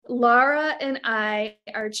Laura and I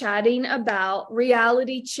are chatting about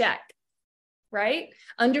reality check, right?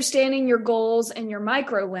 Understanding your goals and your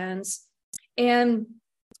micro wins. And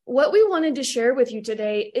what we wanted to share with you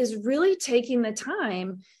today is really taking the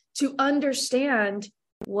time to understand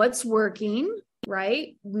what's working,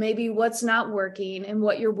 right? Maybe what's not working and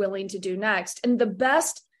what you're willing to do next. And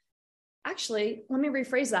actually, let me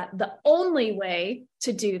rephrase that. The only way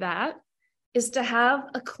to do that is to have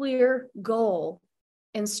a clear goal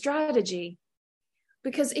and strategy.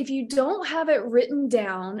 Because if you don't have it written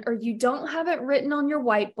down, or you don't have it written on your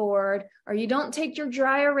whiteboard, or you don't take your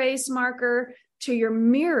dry erase marker to your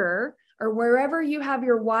mirror or wherever you have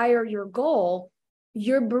your why or your goal,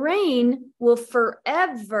 your brain will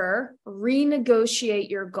forever renegotiate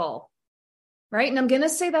your goal, right? And I'm going to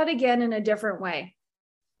say that again in a different way.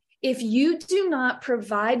 If you do not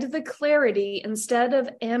provide the clarity instead of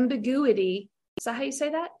ambiguity, is that how you say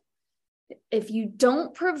that? If you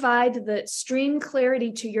don't provide the stream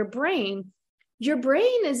clarity to your brain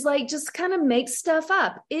is like just kind of makes stuff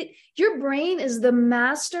up. Your brain is the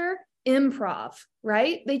master improv,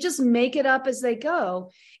 right? They just make it up as they go.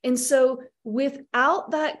 And so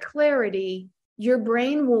without that clarity, your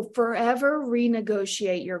brain will forever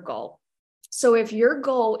renegotiate your goal. So if your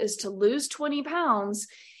goal is to lose 20 pounds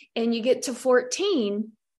and you get to 14,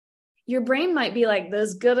 your brain might be like,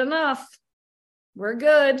 this is good enough. We're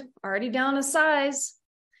good, already down a size.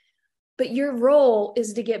 But your role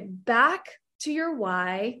is to get back to your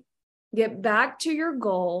why, get back to your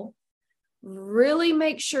goal, really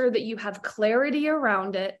make sure that you have clarity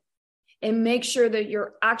around it, and make sure that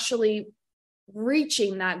you're actually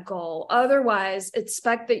reaching that goal. Otherwise,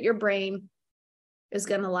 expect that your brain is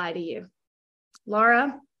going to lie to you.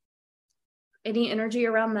 Laura, any energy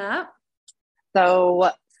around that?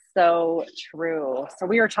 So true. So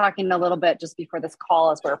we were talking a little bit just before this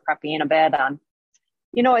call as we were prepping a bit on,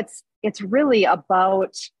 it's really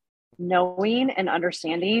about knowing and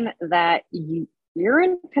understanding that you're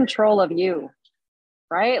in control of you,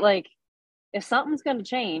 right? Like if something's going to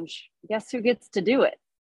change, guess who gets to do it?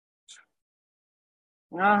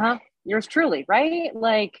 Yours truly, right?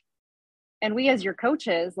 Like, and we as your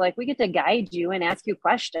coaches, like we get to guide you and ask you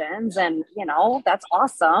questions, and that's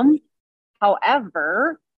awesome.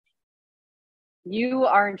 However, you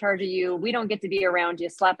are in charge of you. We don't get to be around you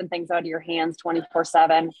slapping things out of your hands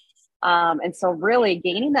 24/7. And so really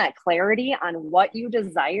gaining that clarity on what you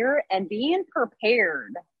desire and being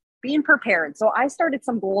prepared. So I started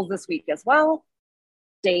some goals this week as well.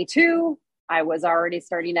 Day 2, I was already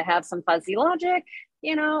starting to have some fuzzy logic,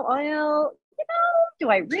 do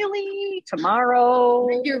I really?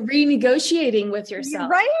 Tomorrow? You're renegotiating with yourself.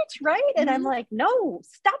 Right. And I'm like, no,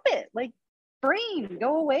 stop it. Like, brain,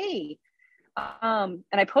 go away. And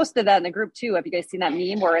I posted that in the group too. Have you guys seen that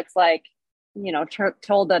meme where it's like,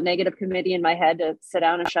 told the negative committee in my head to sit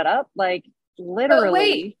down and shut up? Like literally. But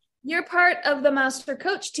wait, you're part of the master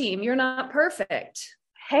coach team. You're not perfect.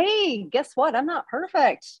 Hey, guess what? I'm not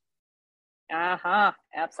perfect.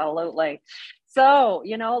 Absolutely. So,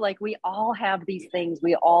 like we all have these things.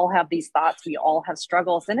 We all have these thoughts. We all have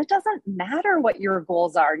struggles, and it doesn't matter what your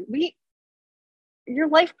goals are. Your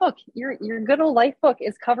life book, your good old life book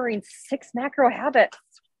is covering 6 macro habits,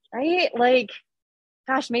 right? Like,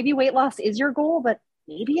 gosh, maybe weight loss is your goal, but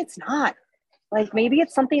maybe it's not. Like, maybe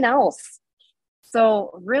it's something else.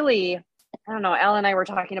 So really, I don't know, Al and I were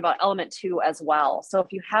talking about element 2 as well. So if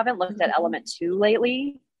you haven't looked at element 2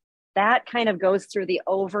 lately, that kind of goes through the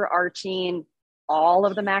overarching, all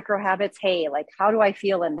of the macro habits. Hey, like, how do I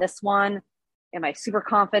feel in this one? Am I super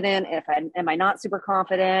confident? Am I not super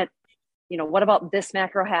confident? What about this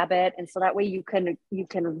macro habit? And so that way you can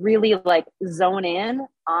really like zone in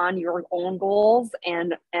on your own goals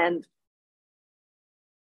and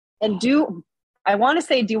do, I want to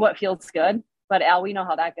say do what feels good, but Al, we know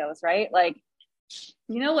how that goes, right? Like,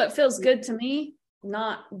 what feels good to me?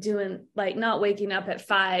 Not waking up at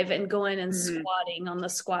 5 and going and squatting on the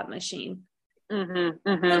squat machine. But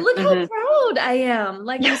look how proud I am.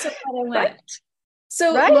 Like, I'm so glad I went. Right.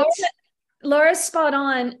 So Laura's spot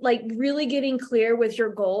on, like really getting clear with your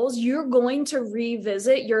goals. You're going to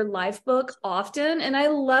revisit your life book often. And I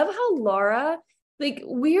love how Laura, like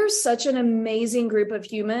we are such an amazing group of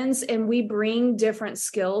humans and we bring different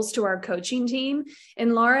skills to our coaching team.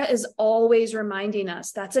 And Laura is always reminding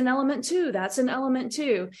us that's an element 2. That's an element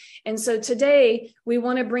 2. And so today we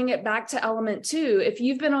want to bring it back to element 2. If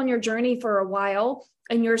you've been on your journey for a while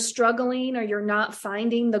and you're struggling or you're not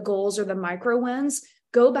finding the goals or the micro wins,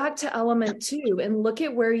 go back to element 2 and look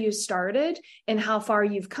at where you started and how far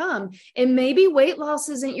you've come. And maybe weight loss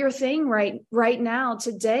isn't your thing right now,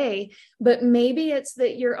 today, but maybe it's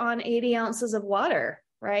that you're on 80 ounces of water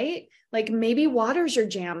right? Like maybe water's your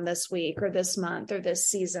jam this week or this month or this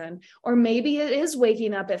season, or maybe it is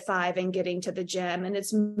waking up at 5 and getting to the gym and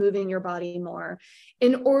it's moving your body more.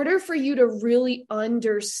 In order for you to really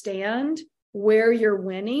understand where you're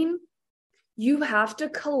winning, you have to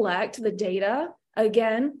collect the data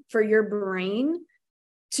again for your brain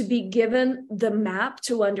to be given the map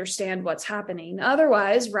to understand what's happening.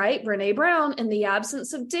 Otherwise, right, Brené Brown, in the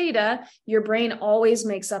absence of data, your brain always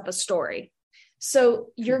makes up a story. So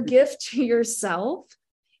your gift to yourself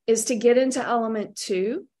is to get into element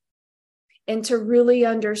 2 and to really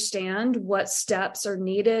understand what steps are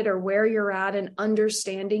needed or where you're at in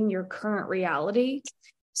understanding your current reality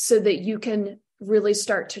so that you can really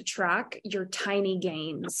start to track your tiny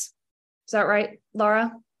gains. Is that right,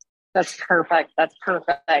 Laura? That's perfect. That's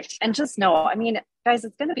perfect. And just know, I mean, guys,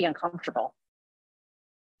 it's going to be uncomfortable.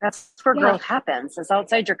 That's where growth happens. It's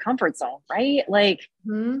outside your comfort zone, right? Like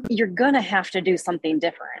you're going to have to do something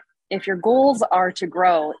different. If your goals are to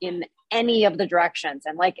grow in any of the directions,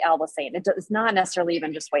 and like Al was saying, it's not necessarily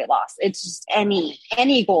even just weight loss. It's just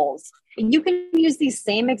any goals. You can use these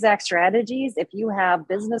same exact strategies if you have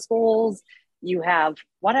business goals, you have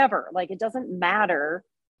whatever. Like it doesn't matter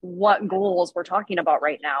what goals we're talking about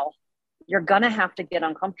right now. You're going to have to get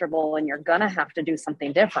uncomfortable and you're going to have to do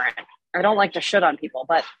something different. I don't like to shit on people,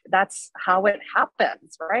 but that's how it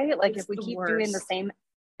happens, right? Like if we keep doing the same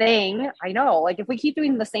thing, I know, like if we keep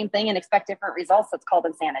doing the same thing and expect different results, that's called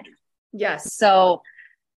insanity. Yes. So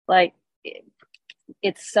like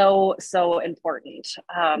it's so important.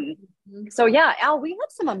 So yeah, Al, we have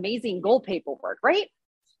some amazing goal paperwork, right?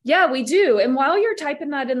 Yeah, we do. And while you're typing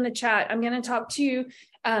that in the chat, I'm going to talk to you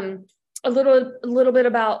a little bit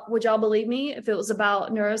about, would y'all believe me if it was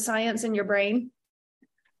about neuroscience in your brain?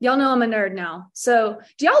 Y'all know I'm a nerd now. So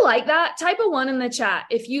do y'all like that? Type a 1 in the chat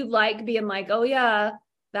if you like being like, oh yeah,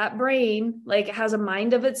 that brain like has a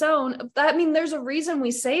mind of its own. I mean, there's a reason we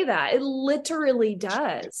say that. It literally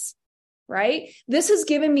does. Right? This has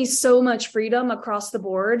given me so much freedom across the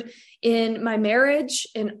board in my marriage,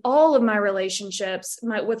 in all of my relationships,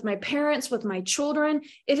 with my parents, with my children.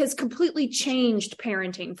 It has completely changed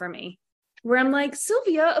parenting for me, where I'm like,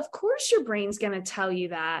 Sylvia, of course your brain's going to tell you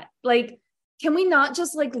that. Like, can we not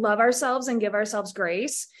just like love ourselves and give ourselves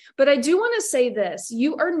grace? But I do want to say this,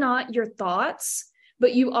 you are not your thoughts,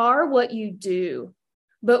 but you are what you do.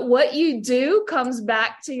 But what you do comes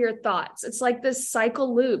back to your thoughts. It's like this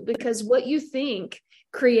cycle loop because what you think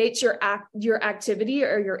creates your activity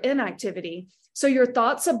or your inactivity. So your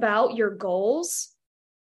thoughts about your goals,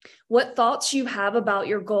 what thoughts you have about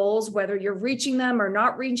your goals, whether you're reaching them or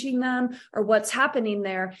not reaching them or what's happening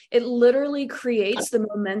there, it literally creates the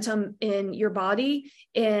momentum in your body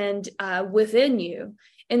and within you.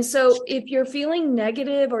 And so if you're feeling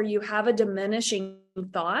negative or you have a diminishing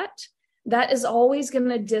thought, that is always going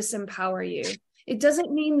to disempower you. It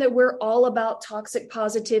doesn't mean that we're all about toxic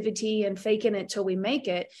positivity and faking it till we make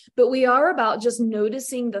it, but we are about just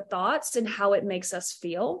noticing the thoughts and how it makes us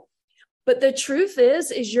feel. But the truth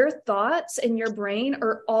is your thoughts and your brain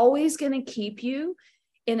are always going to keep you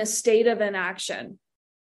in a state of inaction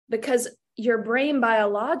because your brain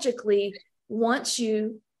biologically wants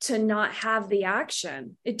you to not have the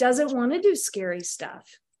action. It doesn't want to do scary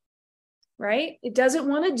stuff. Right? It doesn't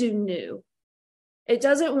want to do new. It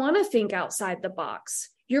doesn't want to think outside the box.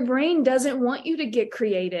 Your brain doesn't want you to get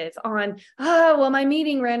creative on, well, my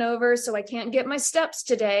meeting ran over, so I can't get my steps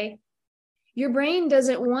today. Your brain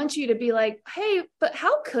doesn't want you to be like, hey, but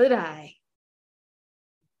how could I?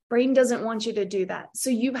 Brain doesn't want you to do that. So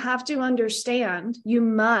you have to understand, you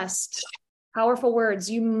must, powerful words,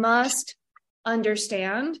 you must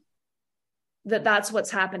understand that that's what's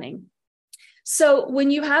happening. So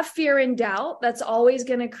when you have fear and doubt, that's always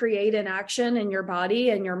going to create an action in your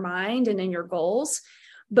body and your mind and in your goals.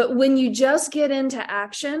 But when you just get into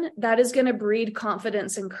action, that is going to breed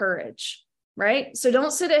confidence and courage, right? So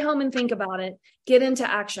don't sit at home and think about it. Get into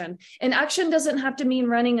action. And action doesn't have to mean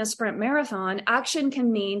running a sprint marathon. Action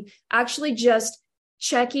can mean actually just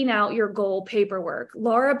checking out your goal paperwork.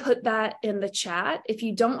 Laura put that in the chat. If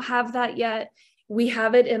you don't have that yet, we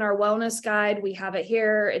have it in our wellness guide. We have it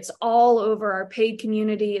here. It's all over our paid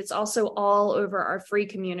community. It's also all over our free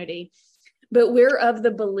community. But we're of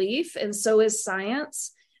the belief, and so is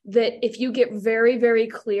science, that if you get very, very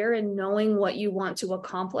clear in knowing what you want to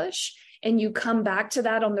accomplish, and you come back to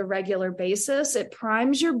that on the regular basis, it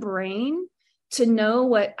primes your brain to know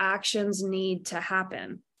what actions need to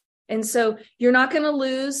happen. And so you're not going to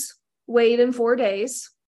lose weight in 4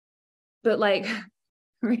 days, but like,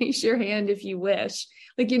 raise your hand if you wish.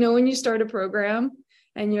 Like, when you start a program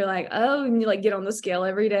and you're like, oh, and you like get on the scale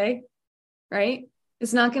every day, right?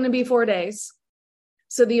 It's not going to be 4 days.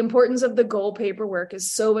 So the importance of the goal paperwork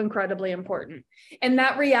is so incredibly important. And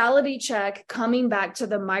that reality check, coming back to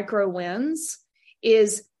the micro wins,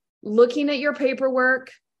 is looking at your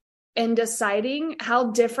paperwork and deciding,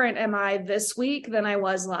 how different am I this week than I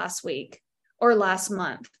was last week or last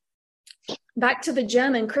month? Back to the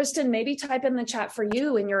gym, and Kristen, maybe type in the chat for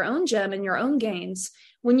you in your own gym and your own gains.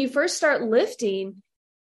 When you first start lifting,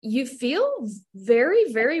 you feel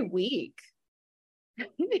very, very weak.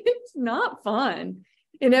 It's not fun.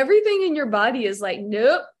 And everything in your body is like,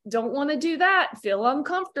 nope, don't want to do that. Feel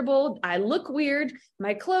uncomfortable. I look weird.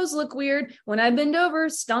 My clothes look weird. When I bend over,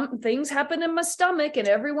 things happen in my stomach and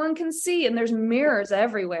everyone can see. And there's mirrors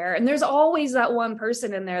everywhere. And there's always that one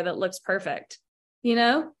person in there that looks perfect. You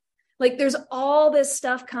know, like there's all this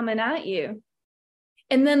stuff coming at you.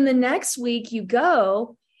 And then the next week you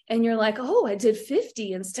go and you're like, oh, I did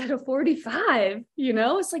 50 instead of 45. You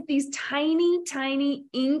know, it's like these tiny, tiny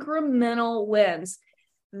incremental wins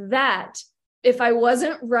that if I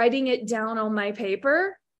wasn't writing it down on my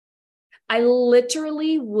paper, I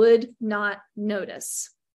literally would not notice.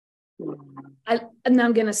 And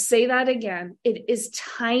I'm going to say that again. It is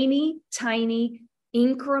tiny, tiny,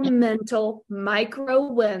 incremental micro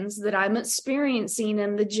wins that I'm experiencing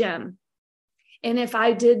in the gym. And if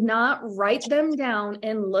I did not write them down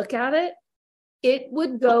and look at it, it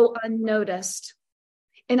would go unnoticed.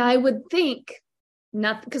 And I would think,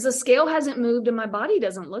 nothing, because the scale hasn't moved and my body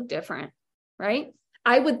doesn't look different, right?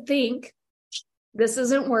 I would think, this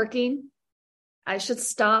isn't working. I should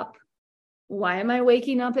stop. Why am I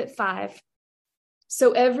waking up at 5?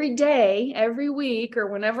 So every day, every week, or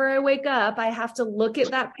whenever I wake up, I have to look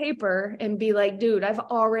at that paper and be like, dude, I've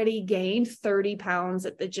already gained 30 pounds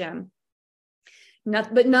at the gym.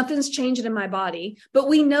 But nothing's changing in my body. But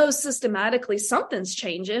we know systematically something's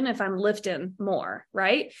changing if I'm lifting more,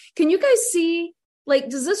 right? Can you guys see, like,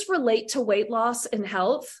 does this relate to weight loss and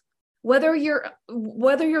health? Whether you're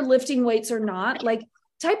lifting weights or not, like,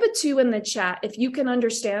 type a 2 in the chat if you can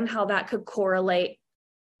understand how that could correlate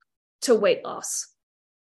to weight loss.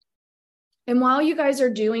 And while you guys are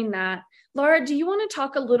doing that, Laura, do you want to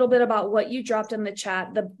talk a little bit about what you dropped in the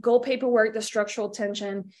chat, the goal paperwork, the structural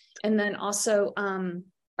tension, and then also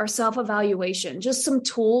our self-evaluation, just some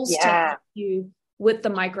tools to help you with the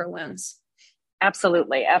micro wins?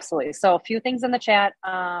 Absolutely. Absolutely. So a few things in the chat,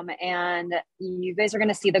 and you guys are going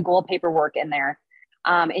to see the goal paperwork in there.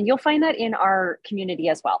 And you'll find that in our community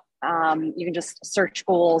as well. You can just search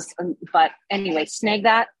goals, but anyway, snag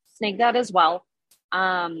that as well.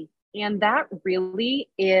 And that really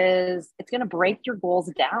is, it's going to break your goals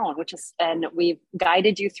down, and we've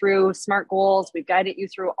guided you through SMART goals. We've guided you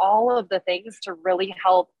through all of the things to really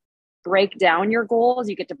help break down your goals.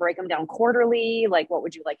 You get to break them down quarterly. Like, what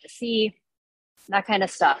would you like to see? That kind of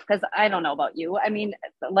stuff. Cause I don't know about you. I mean,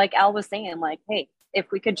 like Al was saying, like, hey, if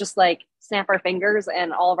we could just like snap our fingers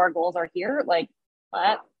and all of our goals are here, like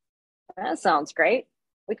that sounds great.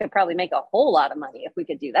 We could probably make a whole lot of money if we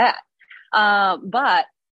could do that. But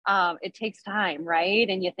it takes time, right?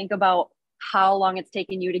 And you think about how long it's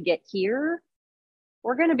taken you to get here.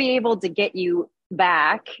 We're going to be able to get you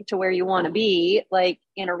back to where you want to be, like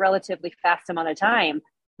in a relatively fast amount of time,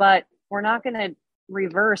 but we're not going to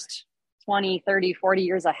reverse 20, 30, 40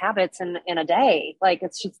 years of habits in a day. Like,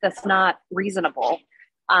 it's just, that's not reasonable.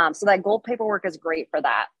 So that goal paperwork is great for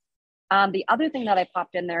that. The other thing that I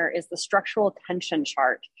popped in there is the structural tension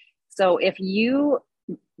chart. So if you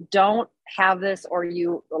don't have this, or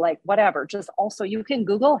you like whatever, just also you can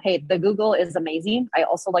Google. Hey, the Google is amazing. I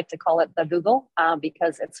also like to call it the Google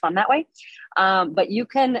because it's fun that way. But you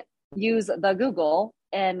can use the Google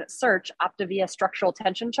and search Optavia structural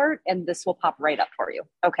tension chart, and this will pop right up for you.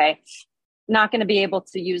 Okay. Not going to be able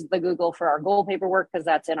to use the Google for our goal paperwork because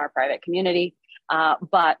that's in our private community.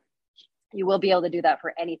 But you will be able to do that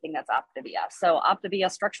for anything that's Optavia. So Optavia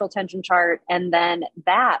structural tension chart. And then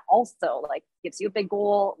that also like gives you a big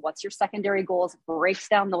goal. What's your secondary goals? Breaks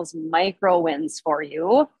down those micro wins for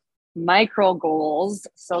you, micro goals.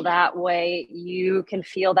 So that way you can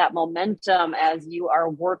feel that momentum as you are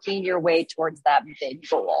working your way towards that big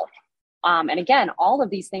goal. And again, all of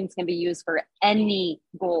these things can be used for any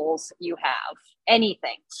goals you have,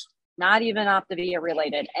 anything, not even Optavia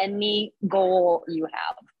related, any goal you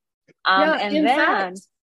have. In fact,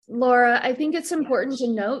 Laura, I think it's important to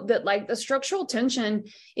note that like the structural tension,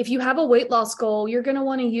 if you have a weight loss goal, you're going to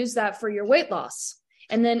want to use that for your weight loss.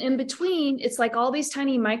 And then in between, it's like all these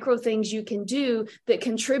tiny micro things you can do that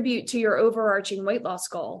contribute to your overarching weight loss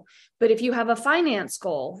goal. But if you have a finance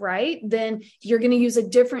goal, right, then you're going to use a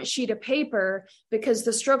different sheet of paper because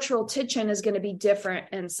the structural tension is going to be different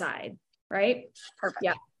inside, right? Perfect.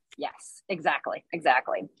 Yeah. Yes, exactly.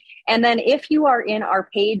 Exactly. And then if you are in our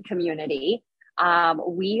paid community,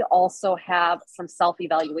 we also have some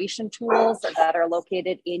self-evaluation tools that are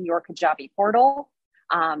located in your Kajabi portal.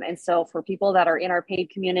 And so for people that are in our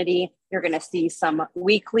paid community, you're going to see some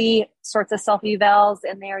weekly sorts of self-evals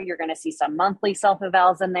in there. You're going to see some monthly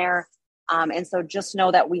self-evals in there. And so just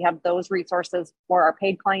know that we have those resources for our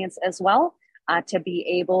paid clients as well, to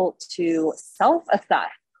be able to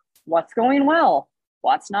self-assess what's going well,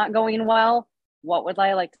 what's not going well, what would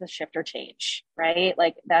I like to shift or change, right?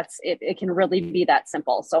 Like that's it. It can really be that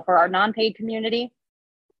simple. So for our non-paid community,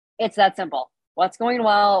 it's that simple. What's going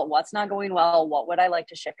well, what's not going well, what would I like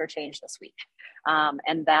to shift or change this week?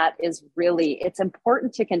 And that is really, it's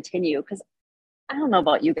important to continue, because I don't know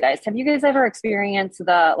about you guys. Have you guys ever experienced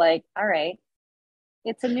the like, all right,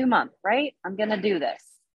 it's a new month, right? I'm going to do this.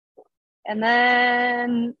 And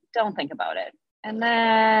then don't think about it. And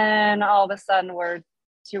then all of a sudden we're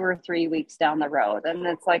 2 or 3 weeks down the road. And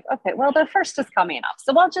it's like, okay, well, the first is coming up,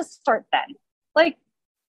 so we'll just start then. Like,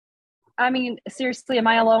 I mean, seriously, am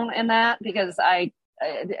I alone in that? Because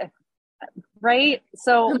right?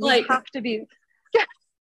 So Like, we have to be.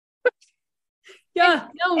 Yeah,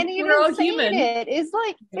 no, and even we're all saying human. it is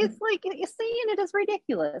like, it's like saying it is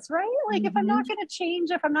ridiculous, right? Like, if I'm not going to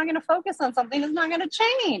change, if I'm not going to focus on something, it's not going to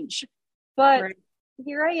change. But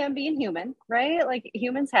here I am being human, right? Like,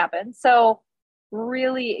 humans happen. So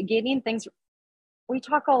really getting things, we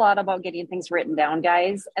talk a lot about getting things written down,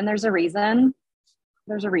 guys. And there's a reason.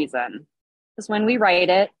 There's a reason. Because when we write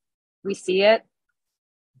it, we see it,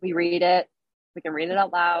 we read it, we can read it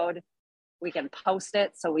out loud, we can post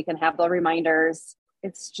it so we can have the reminders.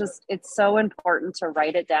 It's so important to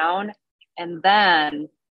write it down. And then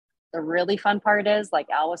the really fun part is, like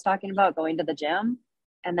Al was talking about, going to the gym,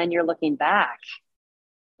 and then you're looking back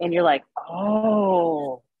and you're like,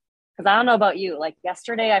 oh, because I don't know about you, like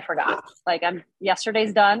yesterday I forgot. Like,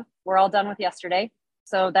 yesterday's done. We're all done with yesterday.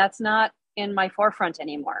 So that's not in my forefront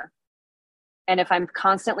anymore. And if I'm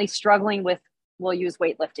constantly struggling with, we'll use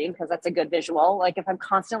weightlifting because that's a good visual. Like, if I'm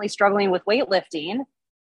constantly struggling with weightlifting,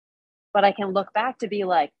 but I can look back to be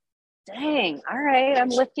like, dang, all right, I'm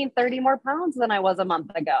lifting 30 more pounds than I was a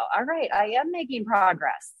month ago. All right, I am making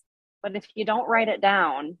progress. But if you don't write it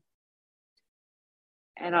down,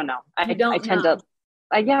 I don't know. I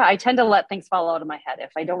tend to let things fall out of my head.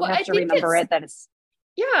 If I don't have to remember it, that is.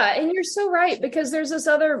 Yeah. And you're so right, because there's this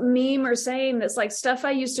other meme or saying that's like, stuff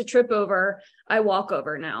I used to trip over, I walk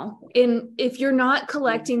over now. And if you're not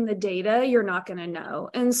collecting the data, you're not going to know.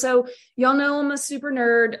 And so y'all know I'm a super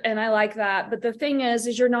nerd and I like that. But the thing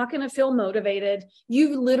is you're not going to feel motivated.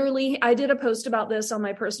 I did a post about this on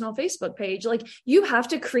my personal Facebook page. Like, you have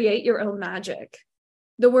to create your own magic.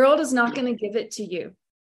 The world is not going to give it to you.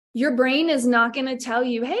 Your brain is not going to tell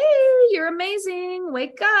you, hey, you're amazing,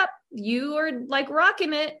 wake up, you are like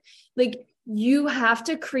rocking it. Like, you have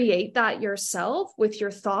to create that yourself with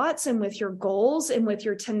your thoughts and with your goals and with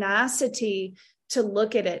your tenacity to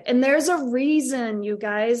look at it. And there's a reason, you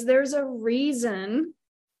guys, there's a reason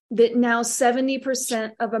that now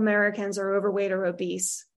 70% of Americans are overweight or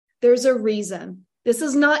obese. There's a reason. This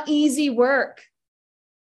is not easy work.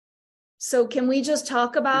 So can we just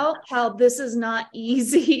talk about how this is not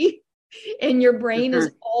easy, and your brain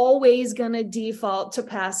is always going to default to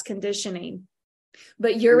past conditioning?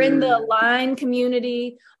 But you're in the Align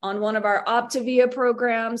community on one of our Optavia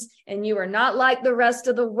programs, and you are not like the rest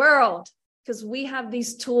of the world, because we have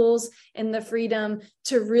these tools and the freedom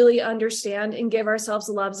to really understand and give ourselves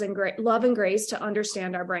love and grace to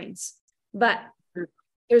understand our brains. But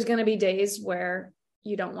there's going to be days where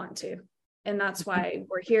you don't want to. And that's why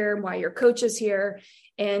we're here, why your coach is here,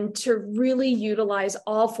 and to really utilize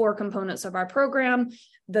all 4 components of our program.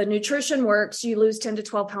 The nutrition works. You lose 10 to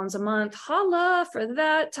 12 pounds a month. Holla for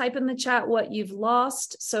that. Type in the chat what you've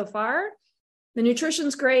lost so far. The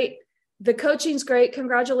nutrition's great. The coaching's great.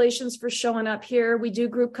 Congratulations for showing up here. We do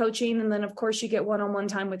group coaching. And then, of course, you get one-on-one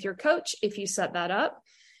time with your coach if you set that up.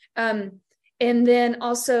 And then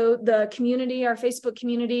also the community, our Facebook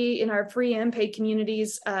community, in our free and paid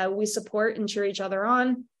communities, we support and cheer each other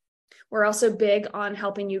on. We're also big on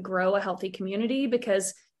helping you grow a healthy community,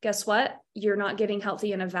 because guess what? You're not getting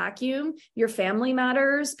healthy in a vacuum. Your family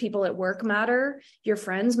matters. People at work matter. Your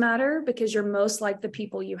friends matter, because you're most like the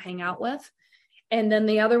people you hang out with. And then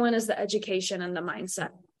the other one is the education and the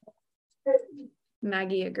mindset.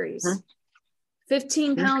 Maggie agrees.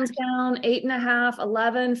 15 pounds down, 8.5,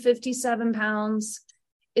 11, 57 pounds.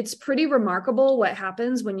 It's pretty remarkable what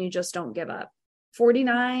happens when you just don't give up.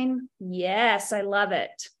 49. Yes, I love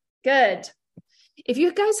it. Good. If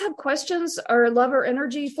you guys have questions or love or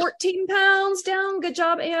energy, 14 pounds down. Good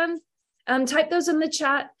job, Anne. Type those in the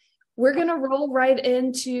chat. we're going to roll right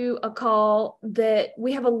into a call that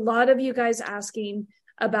we have a lot of you guys asking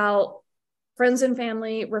about friends and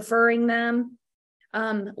family, referring them,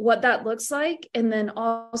 what that looks like, and then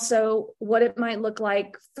also what it might look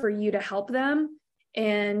like for you to help them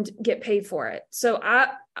and get paid for it. So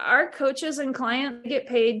our coaches and clients get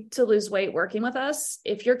paid to lose weight working with us.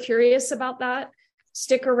 If you're curious about that,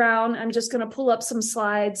 stick around. I'm just going to pull up some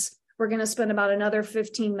slides. We're going to spend about another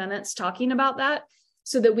 15 minutes talking about that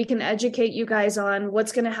so that we can educate you guys on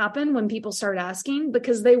what's going to happen when people start asking,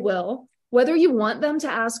 because they will, whether you want them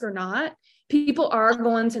to ask or not. People are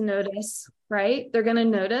going to notice, right? They're going to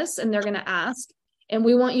notice and they're going to ask. And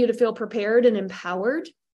we want you to feel prepared and empowered,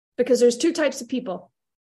 because there's two types of people.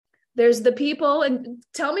 There's the people, and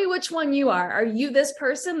tell me which one you are. Are you this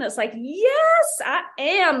person that's like, yes, I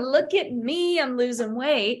am. Look at me. I'm losing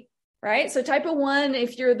weight, right? So type of 1,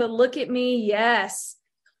 if you're the look at me, yes.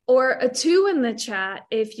 Or a 2 in the chat,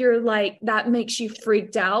 if you're like, that makes you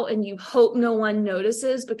freaked out and you hope no one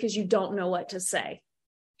notices because you don't know what to say.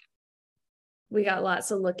 We got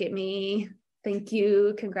lots of look at me. Thank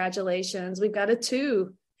you. Congratulations. We've got a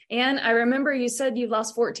 2. And I remember you said you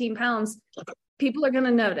lost 14 pounds. People are going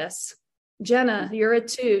to notice. Jenna, you're a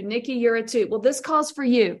 2. Nikki, you're a 2. Well, this calls for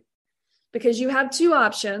you because you have 2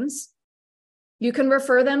 options. You can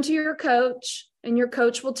refer them to your coach, and your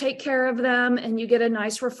coach will take care of them, and you get a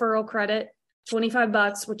nice referral credit,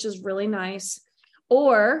 $25, which is really nice.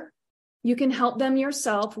 Or you can help them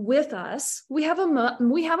yourself with us. We have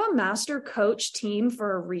a master coach team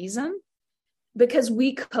for a reason, because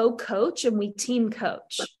we co-coach and we team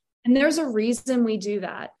coach. And there's a reason we do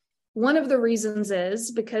that. One of the reasons is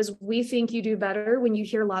because we think you do better when you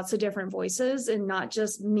hear lots of different voices and not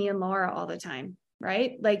just me and Laura all the time,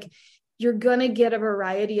 right? Like, you're going to get a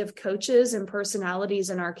variety of coaches and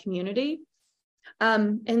personalities in our community.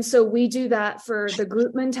 And so we do that for the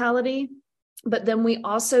group mentality, but then we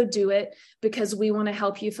also do it because we want to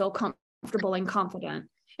help you feel comfortable and confident.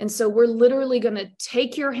 And so we're literally going to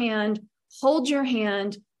take your hand, hold your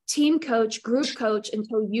hand, team coach, group coach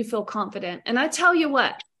until you feel confident. And I tell you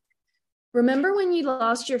what, remember when you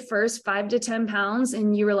lost your first 5 to 10 pounds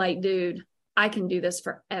and you were like, dude, I can do this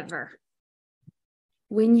forever.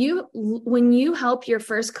 When you help your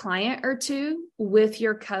first client or 2 with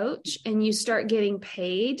your coach and you start getting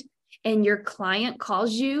paid and your client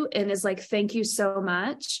calls you and is like, thank you so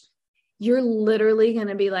much, you're literally going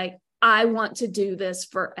to be like, I want to do this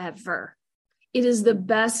forever. It is the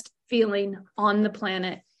best feeling on the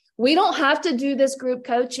planet. We don't have to do this group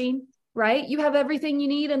coaching, right? You have everything you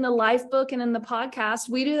need in the life book and in the podcast.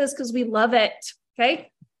 We do this because we love it.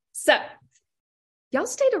 Okay. So y'all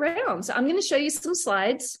stayed around. So I'm going to show you some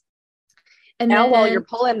slides. And now then, while you're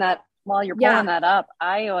pulling that up,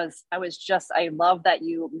 I love that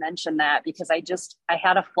you mentioned that, because I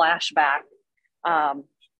had a flashback.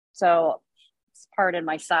 So pardon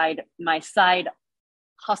my side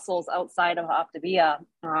hustles outside of Optavia,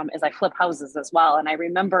 as I flip houses as well. And I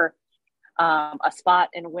remember a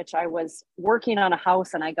spot in which I was working on a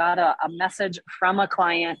house, and I got a message from a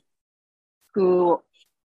client who,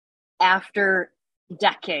 after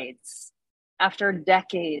decades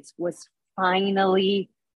was finally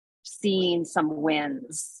seeing some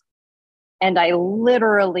wins. And I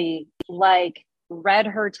literally read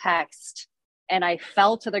her text and I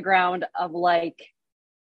fell to the ground of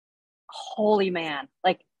holy man,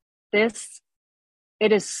 this,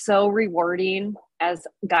 it is so rewarding as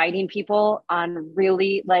guiding people on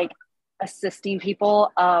really assisting people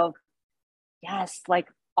of, yes,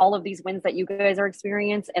 all of these wins that you guys are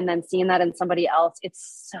experiencing, and then seeing that in somebody else.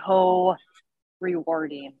 It's so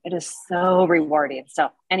rewarding. It is so rewarding. So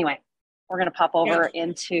anyway, we're going to pop over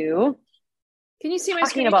into, can you see my talking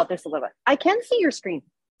screen about this a little bit. I can see your screen.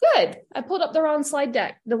 Good. I pulled up the wrong slide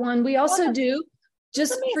deck. The one we also do,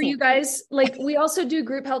 just for you guys, we also do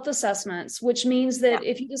group health assessments, which means that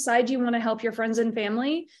if you decide you want to help your friends and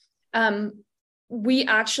family, we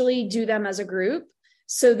actually do them as a group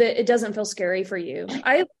so that it doesn't feel scary for you.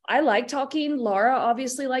 I like talking. Laura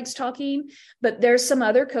obviously likes talking, but there's some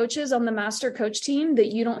other coaches on the master coach team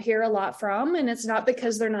that you don't hear a lot from. And it's not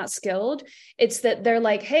because they're not skilled. It's that they're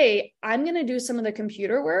like, hey, I'm going to do some of the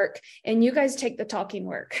computer work and you guys take the talking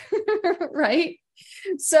work, right?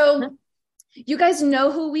 So you guys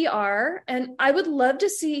know who we are. And I would love to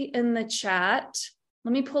see in the chat,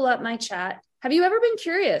 let me pull up my chat. Have you ever been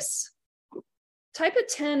curious? Type a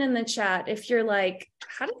 10 in the chat if you're like,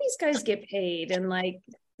 how do these guys get paid? And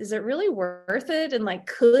is it really worth it? And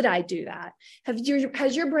could I do that?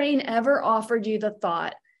 Has your brain ever offered you the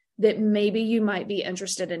thought that maybe you might be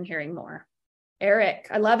interested in hearing more? Eric,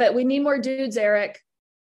 I love it. We need more dudes, Eric.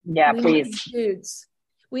 Yeah, please. Dudes.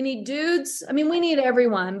 We need dudes. I mean, we need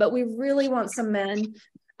everyone, but we really want some men.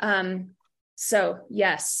 So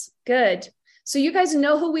yes, good. So you guys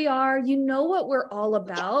know who we are. You know what we're all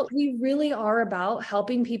about. We really are about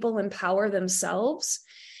helping people empower themselves.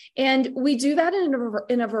 And we do that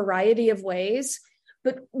in a variety of ways,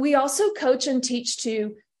 but we also coach and teach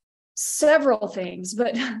to several things.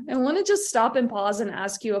 But I want to just stop and pause and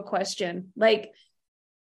ask you a question. Like,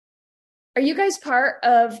 are you guys part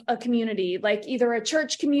of a community, like either a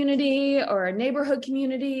church community or a neighborhood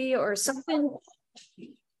community or something?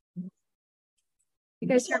 You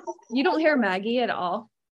guys you don't hear Maggie at all?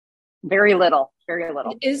 Very little, very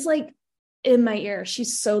little. It is like in my ear.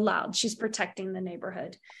 She's so loud. She's protecting the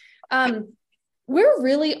neighborhood. We're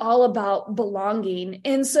really all about belonging.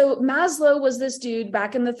 And so Maslow was this dude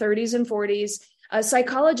back in the 30s and 40s, a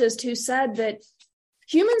psychologist who said that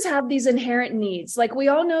humans have these inherent needs. Like we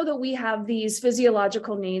all know that we have these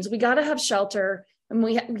physiological needs. We got to have shelter, and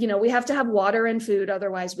we have to have water and food,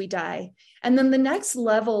 otherwise we die. And then the next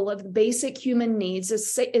level of basic human needs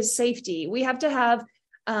is safety. We have to have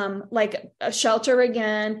like a shelter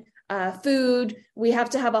again, food. We have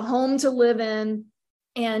to have a home to live in.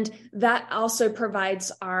 And that also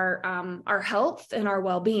provides our health and our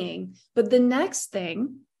well-being. But the next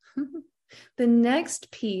thing, the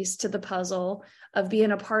next piece to the puzzle of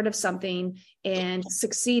being a part of something and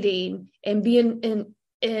succeeding and being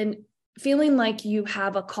in feeling like you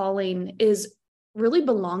have a calling is really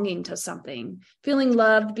belonging to something, feeling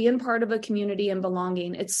loved, being part of a community and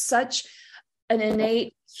belonging. It's such an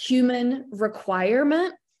innate human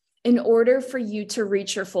requirement in order for you to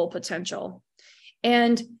reach your full potential.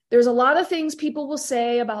 And there's a lot of things people will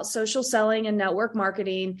say about social selling and network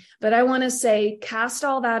marketing, but I want to say, cast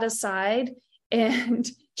all that aside and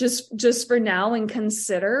just for now, and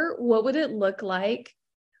consider, what would it look like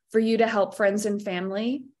for you to help friends and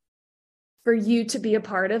family, for you to be a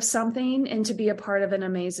part of something and to be a part of an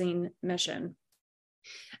amazing mission.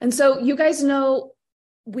 And so you guys know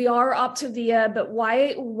we are Optavia, but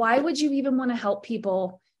why would you even want to help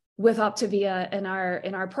people with Optavia in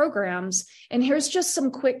our programs? And here's just some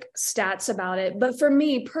quick stats about it. But for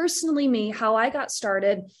me personally, how I got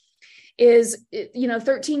started is,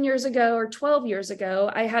 13 years ago or 12 years ago,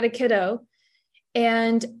 I had a kiddo,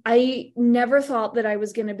 and I never thought that I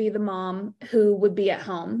was going to be the mom who would be at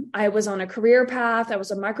home. I was on a career path. I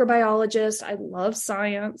was a microbiologist. I love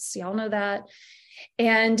science. Y'all know that.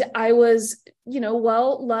 And I was,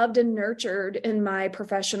 well loved and nurtured in my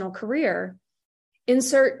professional career.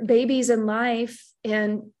 Insert babies in life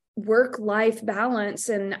and work-life balance.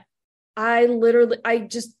 And I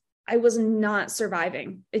was not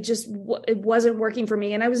surviving. It wasn't working for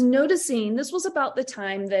me. And I was noticing, this was about the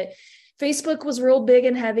time that Facebook was real big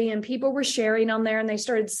and heavy, and people were sharing on there, and they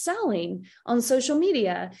started selling on social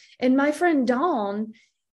media. And my friend Dawn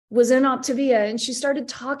was in Optavia, and she started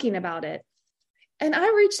talking about it. And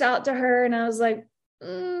I reached out to her and I was like,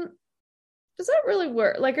 does that really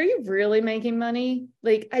work? Like, are you really making money?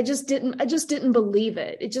 Like, I just didn't believe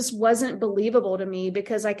it. It just wasn't believable to me,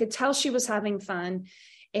 because I could tell she was having fun.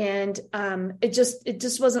 And it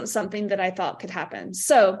just wasn't something that I thought could happen.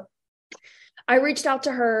 So I reached out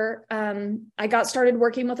to her. I got started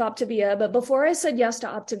working with Optavia, but before I said yes to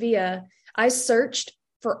Optavia, I searched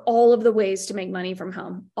for all of the ways to make money from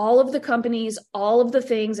home, all of the companies, all of the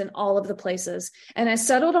things, and all of the places. And I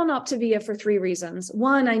settled on Optavia for 3 reasons.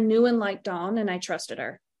 One, I knew and liked Dawn, and I trusted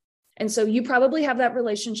her. And so you probably have that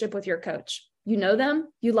relationship with your coach. You know them,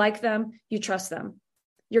 you like them, you trust them.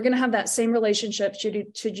 You're going to have that same relationship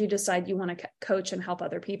should you decide you want to coach and help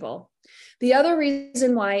other people. The other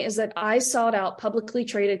reason why is that I sought out publicly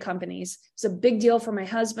traded companies. It's a big deal for my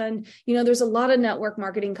husband. There's a lot of network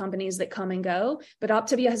marketing companies that come and go, but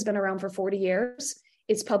Optavia has been around for 40 years.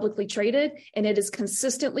 It's publicly traded, and it is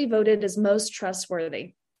consistently voted as most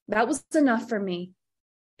trustworthy. That was enough for me.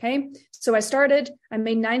 Okay. So I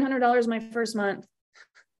made $900 my first month.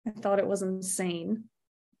 I thought it was insane.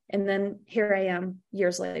 And then here I am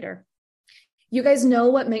years later. You guys know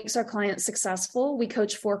what makes our clients successful. We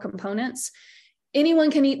coach 4 components.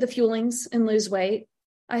 Anyone can eat the fuelings and lose weight.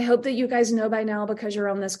 I hope that you guys know by now, because you're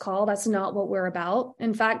on this call, that's not what we're about.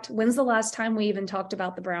 In fact, when's the last time we even talked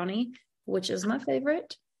about the brownie, which is my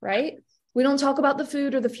favorite, right? We don't talk about the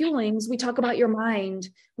food or the fuelings. We talk about your mind.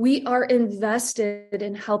 We are invested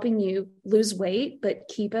in helping you lose weight, but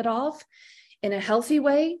keep it off in a healthy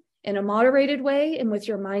way, in a moderated way, and with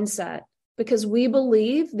your mindset, because we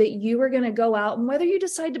believe that you are going to go out, and whether you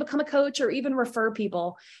decide to become a coach or even refer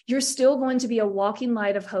people, you're still going to be a walking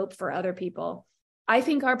light of hope for other people. I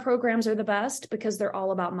think our programs are the best because they're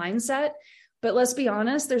all about mindset. But let's be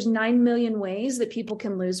honest, there's 9 million ways that people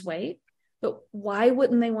can lose weight. but why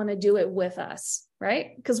wouldn't they want to do it with us?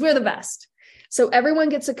 Right? Because we're the best. So everyone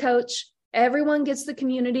gets a coach. Everyone gets the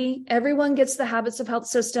community. Everyone gets the Habits of Health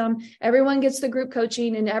system. Everyone gets the group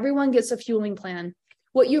coaching, and everyone gets a fueling plan.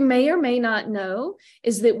 What you may or may not know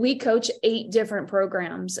is that we coach 8 different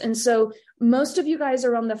programs. And so most of you guys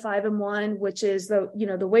are on the 5-in-1, which is the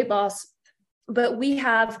weight loss, but we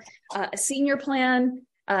have a senior plan,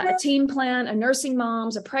 a teen plan, a nursing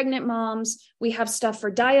moms, a pregnant moms. We have stuff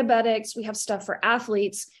for diabetics. We have stuff for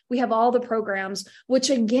athletes. We have all the programs, which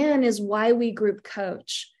again is why we group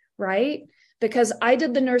coach, right? Because I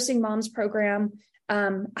did the nursing moms program.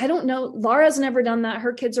 I don't know, Laura's never done that.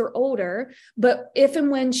 Her kids are older, but if and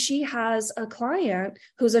when she has a client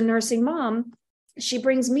who's a nursing mom, she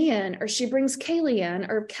brings me in, or she brings Kaylee in,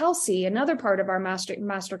 or Kelsey, another part of our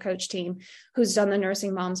master coach team who's done the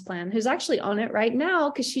nursing moms plan, who's actually on it right now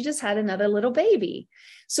because she just had another little baby.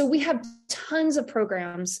 So we have tons of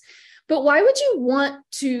programs. But why would you want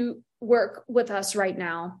to work with us right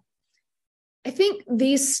now? I think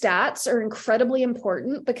these stats are incredibly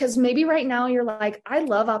important because maybe right now you're like, I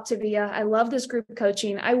love Optavia. I love this group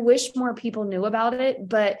coaching. I wish more people knew about it,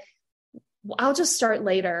 but I'll just start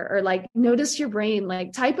later. Or like, notice your brain,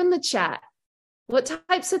 like type in the chat. What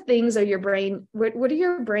types of things are your brain? What are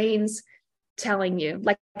your brains telling you?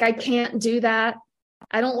 Like, I can't do that.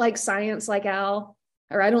 I don't like science like Al,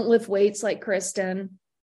 or I don't lift weights like Kristen,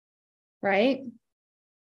 right?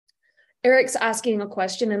 Eric's asking a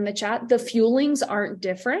question in the chat. The fuelings aren't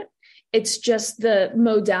different. It's just the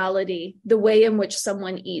modality, the way in which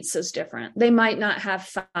someone eats is different. They might not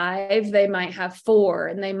have 5, they might have 4,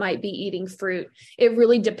 and they might be eating fruit. It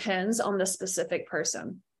really depends on the specific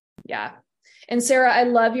person. Yeah. And Sarah, I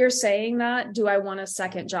love your saying that. Do I want a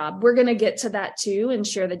second job? We're going to get to that too and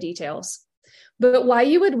share the details. But why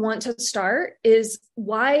you would want to start is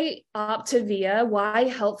why Optavia, why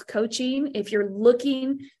health coaching, if you're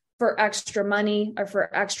looking for extra money or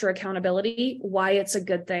for extra accountability, why it's a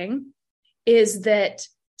good thing is that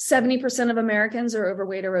 70% of Americans are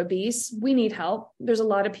overweight or obese. We need help. There's a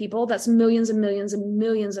lot of people. That's millions and millions and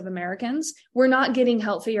millions of Americans. We're not getting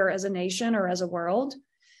healthier as a nation or as a world.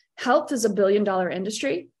 Health is $1 billion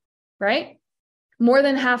industry, right? More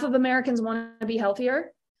than half of Americans want to be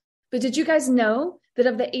healthier. But did you guys know that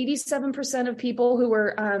of the 87% of people who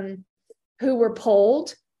were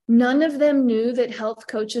polled, none of them knew that health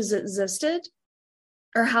coaches existed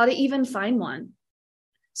or how to even find one?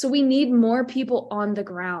 So we need more people on the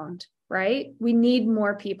ground, right? We need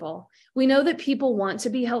more people. We know that people want to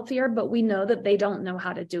be healthier, but we know that they don't know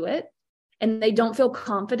how to do it, and they don't feel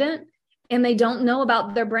confident, and they don't know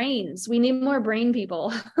about their brains. We need more brain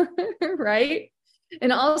people, right?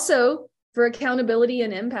 And also for accountability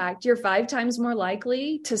and impact, you're 5 times more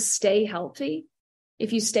likely to stay healthy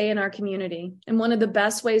if you stay in our community. And one of the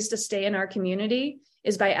best ways to stay in our community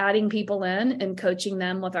is by adding people in and coaching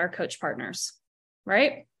them with our coach partners,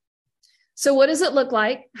 right? So what does it look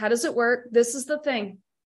like? How does it work? This is the thing.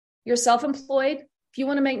 You're self-employed. If you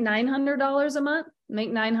want to make $900 a month, make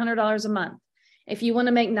 $900 a month. If you want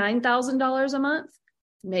to make $9,000 a month,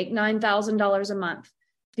 make $9,000 a month.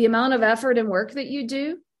 The amount of effort and work that you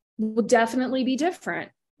do will definitely be different,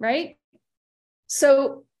 right?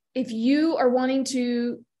 So if you are wanting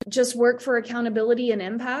to just work for accountability and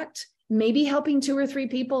impact, maybe helping 2 or 3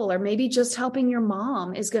 people, or maybe just helping your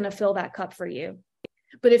mom is going to fill that cup for you.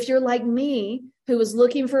 But if you're like me, who was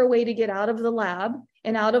looking for a way to get out of the lab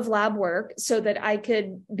and out of lab work so that I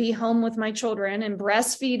could be home with my children and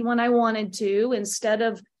breastfeed when I wanted to, instead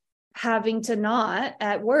of having to not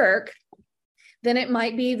at work, then it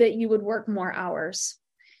might be that you would work more hours.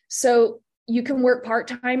 So you can work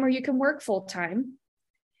part-time or you can work full-time.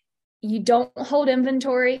 You don't hold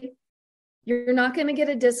inventory. You're not going to get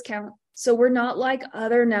a discount. So we're not like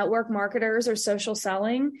other network marketers or social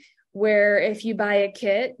selling, where if you buy a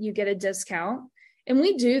kit, you get a discount. And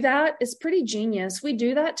we do that. It's pretty genius. We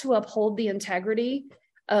do that to uphold the integrity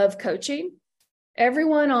of coaching.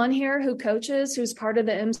 Everyone on here who coaches, who's part of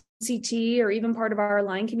the MCT or even part of our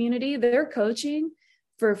Align community, they're coaching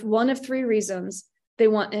for one of 3 reasons. They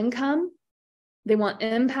want income, they want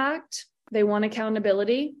impact, they want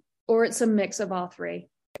accountability, or it's a mix of all 3,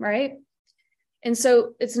 right? And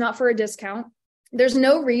so it's not for a discount. There's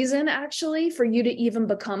no reason actually for you to even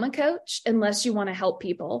become a coach unless you want to help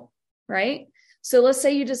people, right? So let's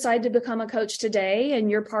say you decide to become a coach today and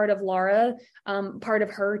you're part of Laura, part of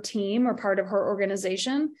her team or part of her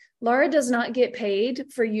organization. Laura does not get paid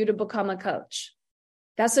for you to become a coach.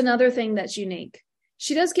 That's another thing that's unique.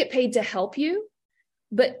 She does get paid to help you,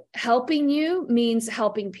 but helping you means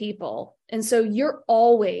helping people. And so you're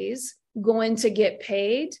always going to get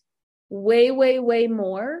paid way, way, way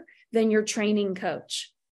more than your training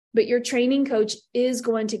coach. But your training coach is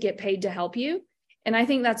going to get paid to help you. And I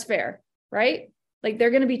think that's fair, right? Like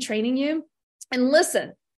they're going to be training you. And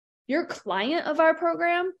listen, your client of our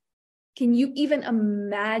program, can you even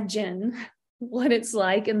imagine what it's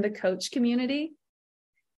like in the coach community?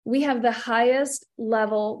 We have the highest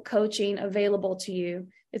level coaching available to you.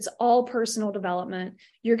 It's all personal development.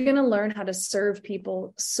 You're going to learn how to serve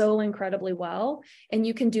people so incredibly well. And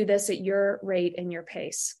you can do this at your rate and your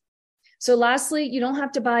pace. So lastly, you don't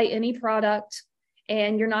have to buy any product,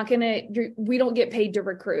 and we don't get paid to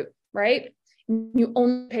recruit, right? You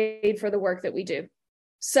only paid for the work that we do.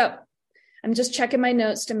 So I'm just checking my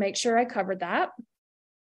notes to make sure I covered that.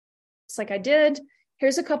 It's like I did.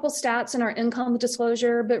 Here's a couple stats in our income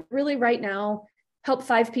disclosure, but really right now, help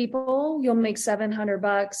 5 people, you'll make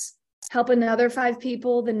 $700. Help another 5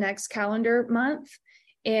 people the next calendar month.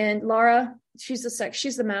 And Laura, she's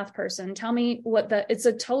the math person. Tell me it's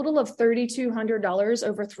a total of $3,200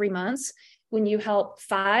 over 3 months when you help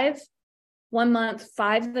 5 one month,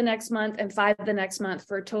 5 the next month, and 5 the next month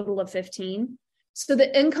for a total of 15. So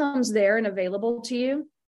the income's there and available to you.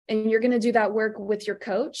 And you're going to do that work with your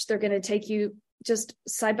coach. They're going to take you just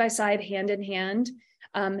side by side, hand in hand,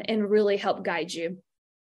 and really help guide you.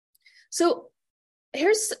 So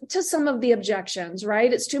here's to some of the objections,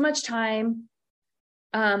 right? It's too much time.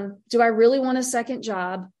 Do I really want a second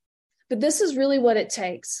job? But this is really what it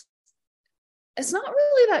takes. It's not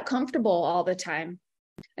really that comfortable all the time.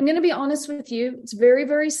 I'm going to be honest with you. It's very,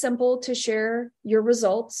 very simple to share your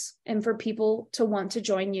results and for people to want to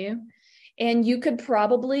join you. And you could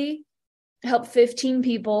probably help 15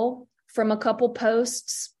 people from a couple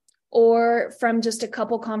posts or from just a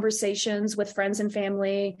couple conversations with friends and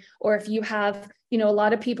family. Or if you have, a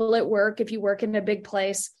lot of people at work, if you work in a big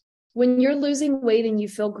place, when you're losing weight and you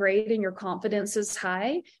feel great and your confidence is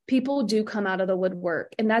high, people do come out of the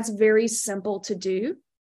woodwork. And that's very simple to do.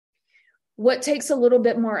 What takes a little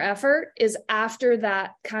bit more effort is after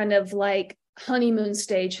that kind of like honeymoon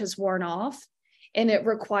stage has worn off, and it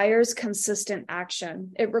requires consistent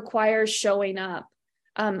action. It requires showing up.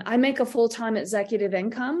 I make a full-time executive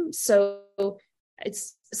income, so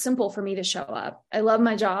it's simple for me to show up. I love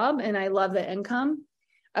my job and I love the income.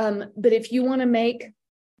 But if you want to make,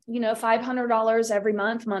 $500 every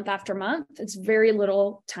month, month after month, it's very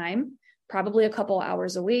little time, probably a couple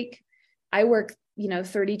hours a week. I work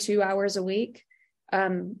 32 hours a week,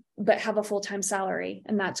 but have a full-time salary.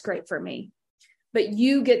 And that's great for me. But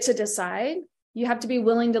you get to decide. You have to be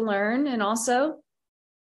willing to learn. And also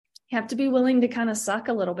you have to be willing to kind of suck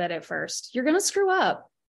a little bit at first. You're going to screw up.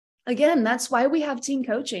 Again, that's why we have team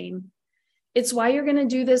coaching. It's why you're going to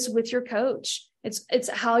do this with your coach. It's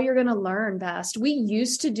how you're going to learn best. We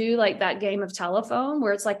used to do like that game of telephone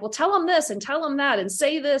where it's like, well, tell them this and tell them that and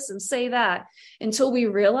say this and say that, until we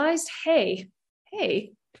realized, hey,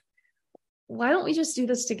 why don't we just do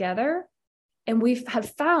this together? And we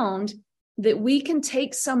have found that we can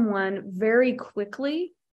take someone very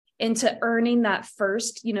quickly into earning that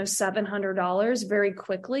first, $700 very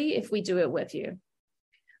quickly if we do it with you.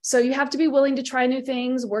 So you have to be willing to try new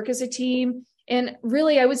things, work as a team. And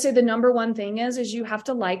really, I would say the number one thing is you have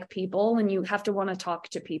to like people and you have to want to talk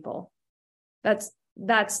to people. That's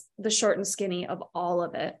the short and skinny of all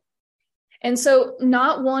of it. And so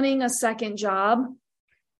not wanting a second job,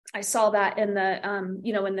 I saw that in the,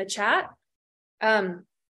 in the chat.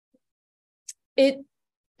 It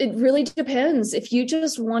really depends. If you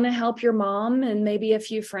just want to help your mom and maybe a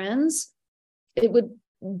few friends, it would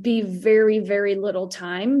be very, very little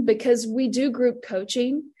time, because we do group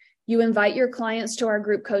coaching. You invite your clients to our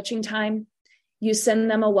group coaching time. You send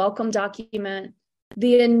them a welcome document.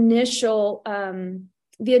 The initial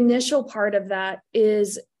part of that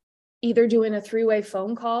is either doing a 3-way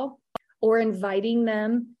phone call or inviting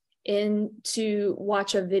them in to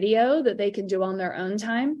watch a video that they can do on their own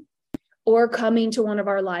time, or coming to one of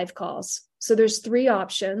our live calls. So there's 3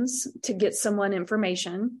 options to get someone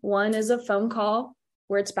information. One is a phone call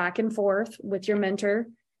where it's back and forth with your mentor.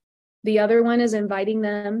 The other one is inviting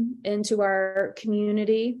them into our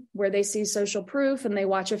community where they see social proof and they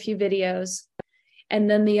watch a few videos. And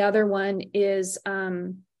then the other one is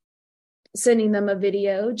sending them a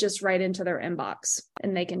video just right into their inbox,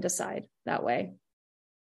 and they can decide that way.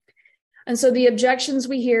 And so the objections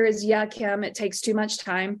we hear is, yeah, Kim, it takes too much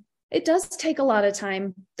time. It does take a lot of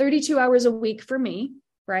time, 32 hours a week for me,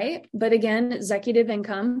 right? But again, executive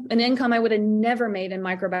income, an income I would have never made in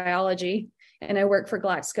microbiology, and I work for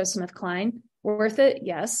GlaxoSmithKline. Worth it?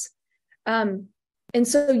 Yes. And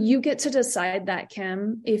so you get to decide that,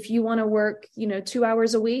 Kim, if you want to work, 2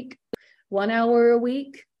 hours a week, 1 hour a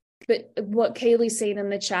week. But what Kaylee's saying in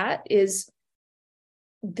the chat is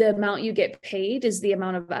the amount you get paid is the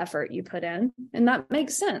amount of effort you put in. And that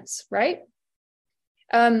makes sense, right?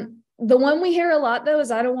 The one we hear a lot though,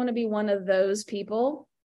 is I don't want to be one of those people.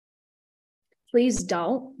 Please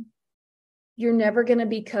don't. You're never going to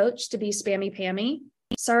be coached to be spammy Pammy.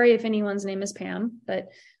 Sorry if anyone's name is Pam, but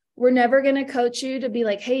we're never going to coach you to be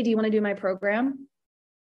like, hey, do you want to do my program?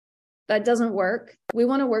 That doesn't work. We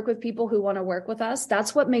want to work with people who want to work with us.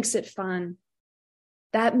 That's what makes it fun.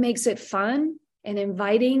 That makes it fun and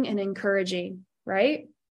inviting and encouraging, right?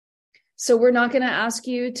 So we're not going to ask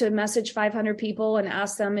you to message 500 people and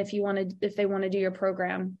ask them if they want to do your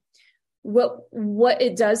program. What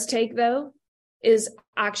it does take though is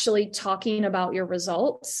actually talking about your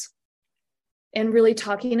results and really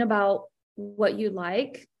talking about what you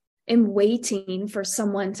like and waiting for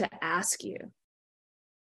someone to ask you.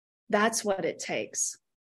 That's what it takes.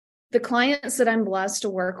 The clients that I'm blessed to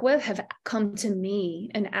work with have come to me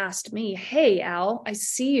and asked me, hey, Al, I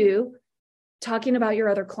see you talking about your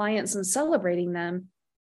other clients and celebrating them.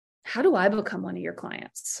 How do I become one of your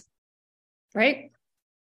clients? Right?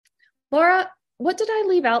 Laura, what did I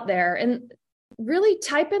leave out there? And really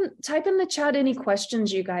type in the chat any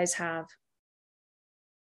questions you guys have.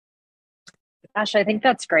 Gosh, I think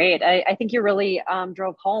that's great. I think you really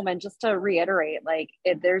drove home. And just to reiterate, like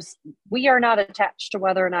we are not attached to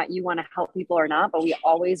whether or not you want to help people or not, but we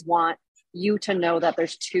always want you to know that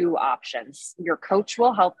there's two options. Your coach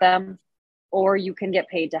will help them, or you can get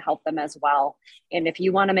paid to help them as well. And if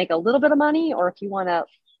you want to make a little bit of money, or if you want to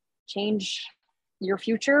change your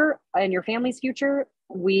future and your family's future,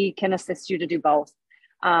 we can assist you to do both.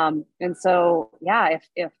 And so, yeah,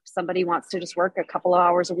 if somebody wants to just work a couple of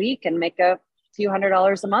hours a week and make a few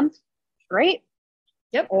 $100s a month, great.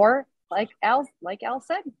 Yep. Or like Al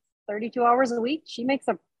said, 32 hours a week.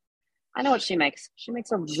 I know what she makes. She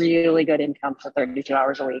makes a really good income for 32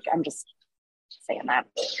 hours a week. I'm just saying that.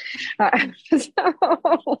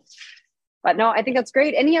 But no, I think that's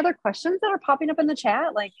great. Any other questions that are popping up in the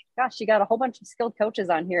chat? Like, gosh, you got a whole bunch of skilled coaches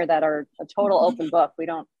on here that are a total open book. I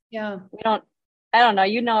don't know.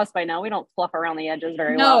 You know us by now. We don't fluff around the edges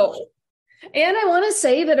very well. No. And I want to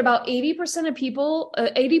say that about 80% of people,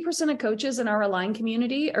 80% of coaches in our Align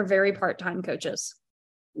community are very part-time coaches.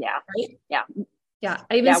 Yeah. Right? Yeah. Yeah.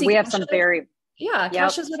 I even see we have some very. Yeah. Yep.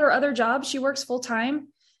 Kasha's at her other job. She works full-time.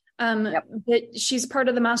 But she's part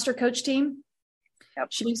of the master coach team. Yep.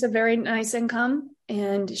 She makes a very nice income,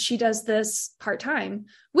 and she does this part-time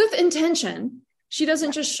with intention. She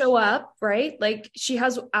doesn't just show up, right? Like, she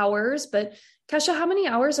has hours, but Kasha, how many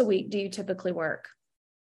hours a week do you typically work?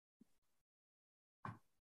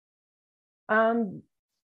 10,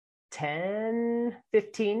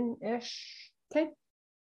 15-ish. Okay.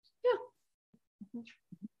 Yeah.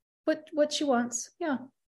 What she wants. Yeah.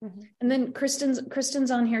 Mm-hmm. And then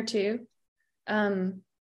Kristen's on here too. And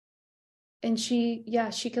she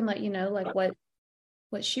can let you know like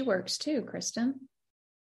what she works too, Kristen.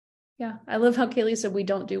 Yeah. I love how Kaylee said we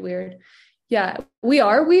don't do weird. Yeah, we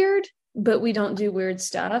are weird, but we don't do weird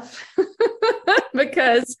stuff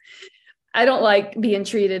because I don't like being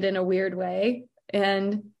treated in a weird way.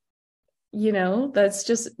 And, that's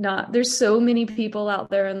just not, there's so many people out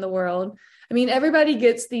there in the world. I mean, everybody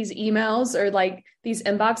gets these emails or like these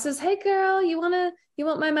inboxes. Hey girl, you want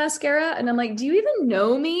my mascara? And I'm like, do you even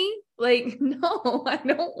know me? Like, no, I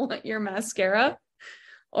don't want your mascara.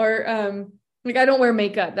 Or, I don't wear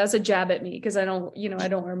makeup. That's a jab at me because I don't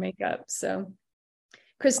wear makeup. So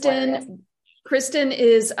Kristen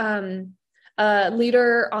is, a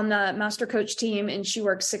leader on the master coach team, and she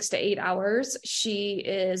works 6 to 8 hours. She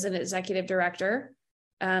is an executive director.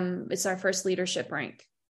 It's our first leadership rank.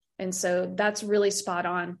 And so that's really spot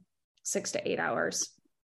on, 6 to 8 hours.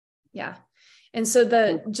 Yeah. And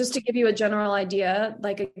so just to give you a general idea,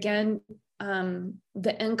 like, again,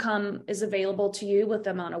 the income is available to you with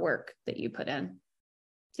the amount of work that you put in.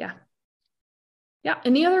 Yeah. Yeah.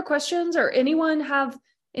 Any other questions, or anyone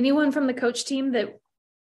from the coach team that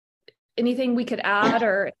anything we could add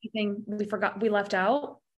or anything we left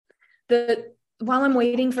out? While I'm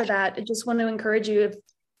waiting for that, I just want to encourage you, if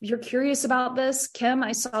you're curious about this, Kim,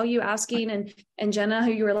 I saw you asking, and Jenna,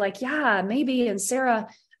 who you were like, yeah, maybe, and Sarah,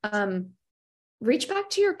 reach back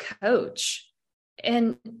to your coach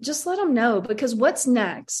and just let them know, because what's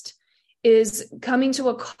next is coming to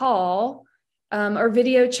a call or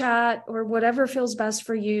video chat or whatever feels best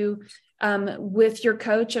for you with your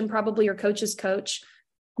coach, and probably your coach's coach.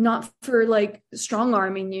 Not for like strong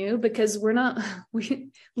arming you, because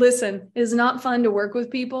listen, it's not fun to work with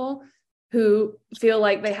people who feel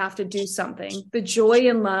like they have to do something. The joy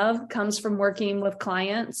and love comes from working with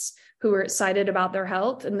clients who are excited about their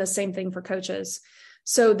health, and the same thing for coaches.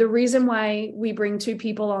 So the reason why we bring two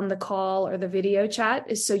people on the call or the video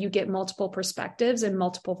chat is so you get multiple perspectives and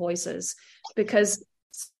multiple voices, because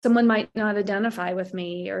someone might not identify with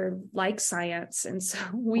me or like science. And so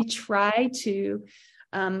we try to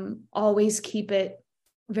always keep it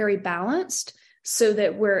very balanced so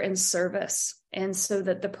that we're in service, and so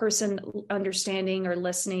that the person understanding or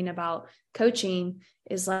listening about coaching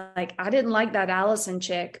is like, I didn't like that Allison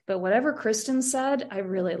chick, but whatever Kristen said, I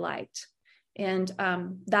really liked. And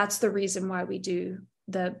that's the reason why we do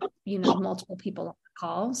the, multiple people on the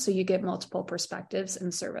call. So you get multiple perspectives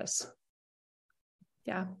and service.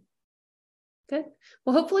 Yeah. Good.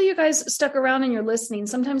 Well, hopefully you guys stuck around and you're listening.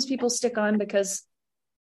 Sometimes people stick on because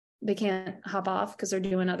they can't hop off because they're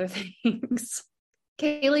doing other things.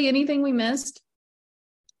 Kaylee, anything we missed?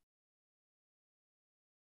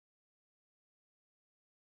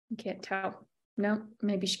 I can't tell. No,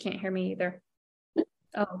 maybe she can't hear me either.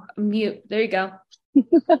 Oh, mute. There you go.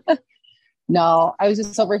 No, I was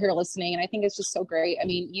just over here listening, and I think it's just so great. I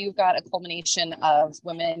mean, you've got a culmination of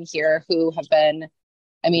women here who have been,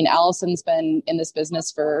 Allison's been in this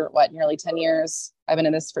business for nearly 10 years. I've been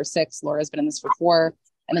in this for 6. Laura's been in this for 4.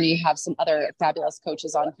 And then you have some other fabulous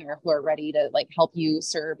coaches on here who are ready to help you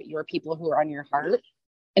serve your people who are on your heart.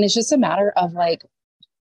 And it's just a matter of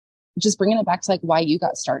just bringing it back to why you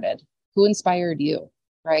got started, who inspired you,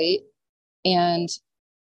 right? And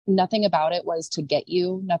nothing about it was to get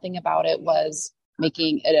you. Nothing about it was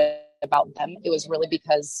making it about them. It was really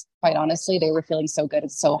because, quite honestly, they were feeling so good.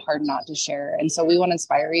 It's so hard not to share. And so we want to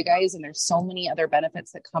inspire you guys. And there's so many other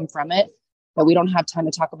benefits that come from it, but we don't have time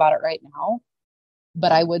to talk about it right now.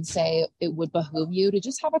 But I would say it would behoove you to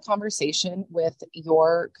just have a conversation with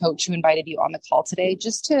your coach who invited you on the call today,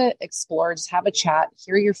 just to explore, just have a chat,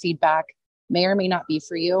 hear your feedback. May or may not be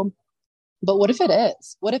for you. But what if it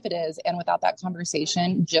is? What if it is? And without that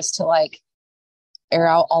conversation, just to air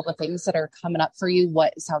out all the things that are coming up for you,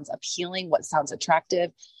 what sounds appealing, what sounds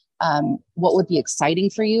attractive, what would be exciting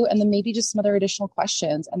for you, and then maybe just some other additional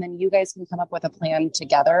questions. And then you guys can come up with a plan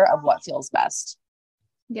together of what feels best.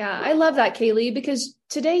 Yeah, I love that, Kaylee, because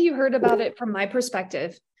today you heard about it from my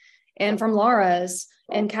perspective and from Laura's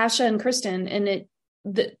and Kasha and Kristen. And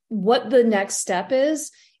what the next step is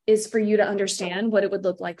for you to understand what it would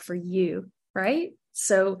look like for you, right?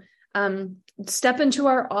 So step into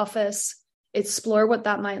our office, explore what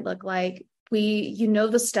that might look like. The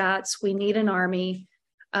stats, we need an army,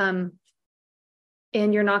 and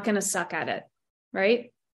you're not going to suck at it,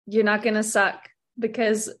 right? You're not going to suck,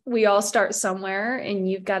 because we all start somewhere, and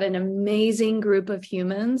you've got an amazing group of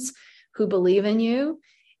humans who believe in you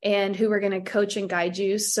and who are going to coach and guide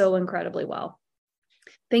you so incredibly well.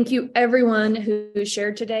 Thank you, everyone who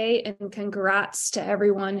shared today, and congrats to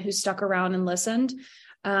everyone who stuck around and listened.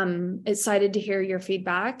 Excited to hear your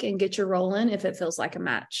feedback and get your role in if it feels like a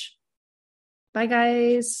match. Bye,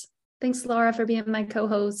 guys. Thanks, Laura, for being my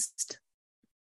co-host.